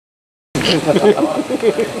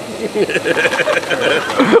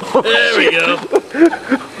There we go.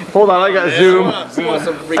 Hold on, I got zoom.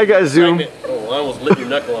 I got zoom. Oh, I almost lit your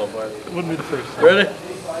knuckle on fire. Wouldn't be the first time. Ready?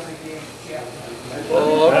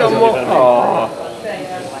 Oh, come on.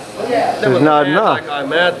 There's not enough.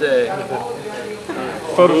 I'm at day.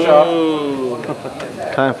 Photoshop. Ooh.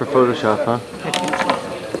 Time for Photoshop, huh?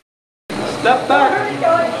 Step back.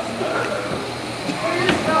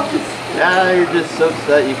 Now you're just so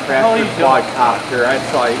upset you crashed your quadcopter. I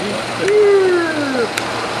saw you.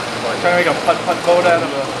 Trying to make a putt-putt boat out of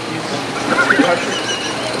a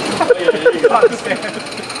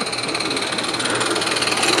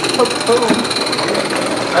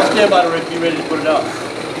I stand by the rig, be ready to put it out.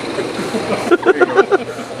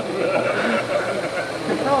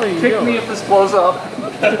 Kick me if this blows up.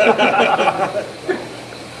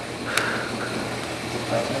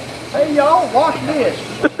 Hey y'all, watch this.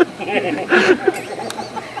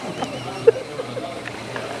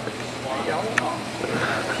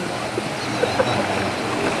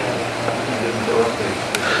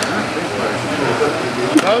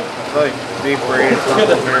 Like, be free.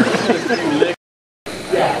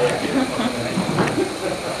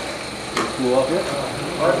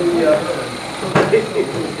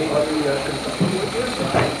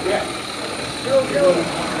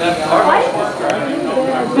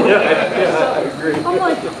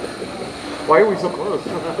 Why are we so close?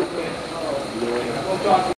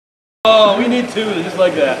 Oh, we need two, just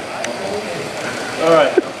like that. All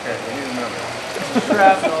right. Okay, we need another.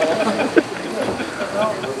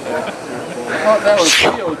 Oh, that was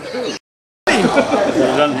CO2. It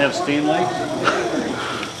doesn't have steam leaks?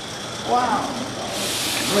 Wow.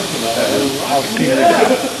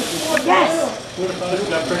 Yes.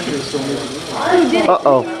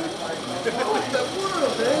 Uh-oh.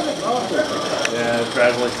 Yeah, it's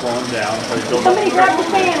gradually slowing down. So Somebody grab the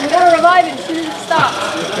fan. We gotta revive it as soon as it stops.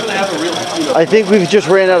 I think we've just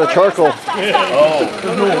ran out of charcoal. Stop. Oh,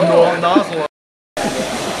 no nozzle.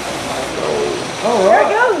 There it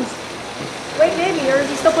goes. Wait, maybe, or is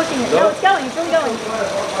he still pushing it? No, it's going. It's really going.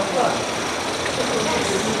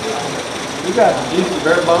 You got decent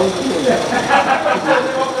bare bones.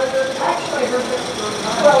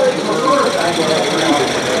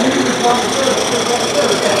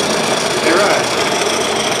 You're right.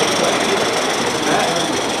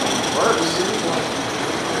 Works.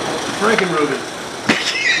 Frankenruby.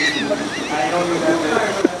 I don't need that.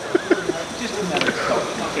 Just another soap.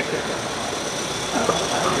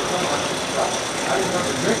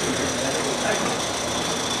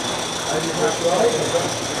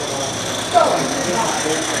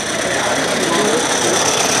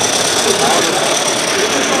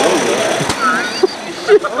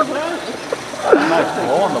 Nice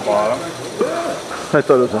glow on the bottom. I thought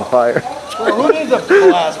it was on fire. Well, who needs a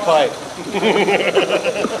glass pipe?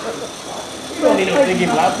 You don't need a stinky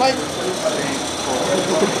glass pipe.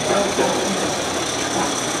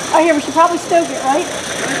 Oh, here, we should probably stoke it, right?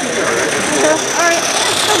 Alright.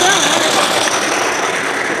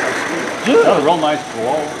 Got a real nice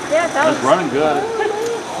glow. Yeah, that was It's running good.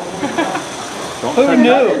 Who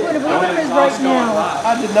knew? what it is right now.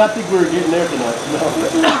 I did not think we were getting there tonight.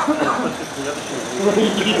 No.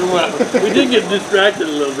 We did get distracted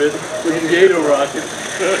a little bit with the Gator rocket.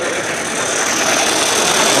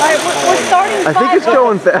 Alright, we're starting. I think it's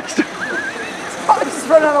going faster. It's probably just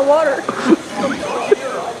running out of water.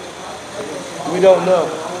 We don't know.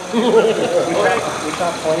 We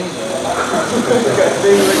stopped playing.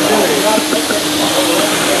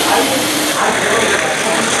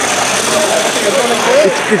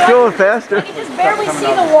 It's going faster. I can just barely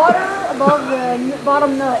see the water above the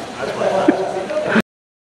bottom nut.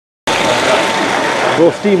 A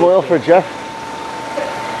little steam oil for Jeff.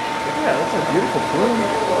 Yeah, that's a beautiful plume.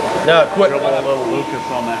 No, quit. Dribble a little Lucas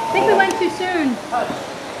on that. I think we went too soon.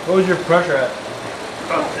 What was your pressure at?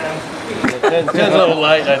 10's a little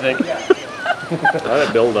light, I think. Let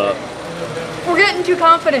it build up. We're getting too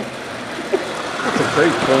confident. It's a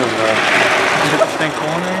great plume, though. Stink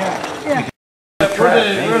on there? Yeah.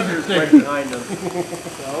 Where's your stick behind us?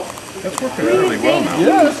 That's working really well now.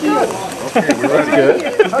 Yeah, that's good. Okay, we're ready.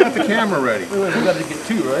 Good. Who's got the camera ready? We got to get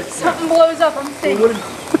two, right? Something blows up, I'm thinking. Put it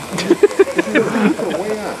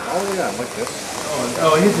way on, all the way on, like this.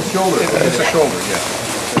 Oh, he's the shoulder. It's a shoulder, yeah.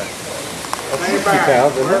 Oh, yeah,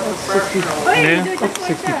 you do it just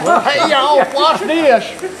like that. Hey, y'all, watch this.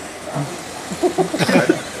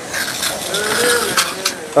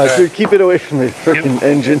 Dude, keep it away from the freaking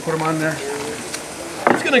engine. Put them on there.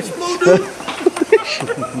 It's going to explode, dude.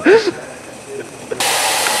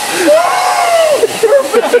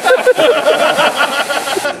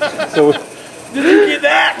 So Did you get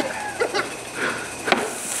that?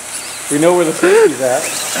 We know where the safety's at.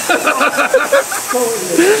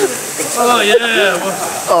 Oh yeah.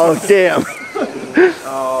 Oh, damn.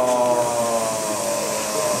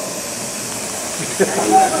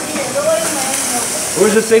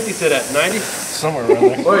 Where's the safety sit at? 90? Somewhere around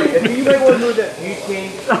there. You might want to move that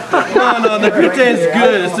butane. No, the butane's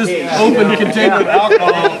good. It's just open container with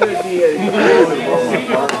alcohol.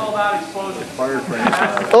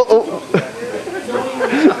 Oh.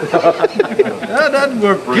 That'd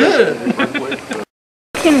work good.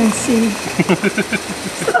 Can't even see.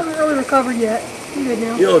 Still haven't really recovered yet. I'm good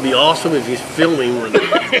now. You know, it'd be awesome if he's filming where the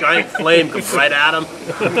giant flame comes right at him.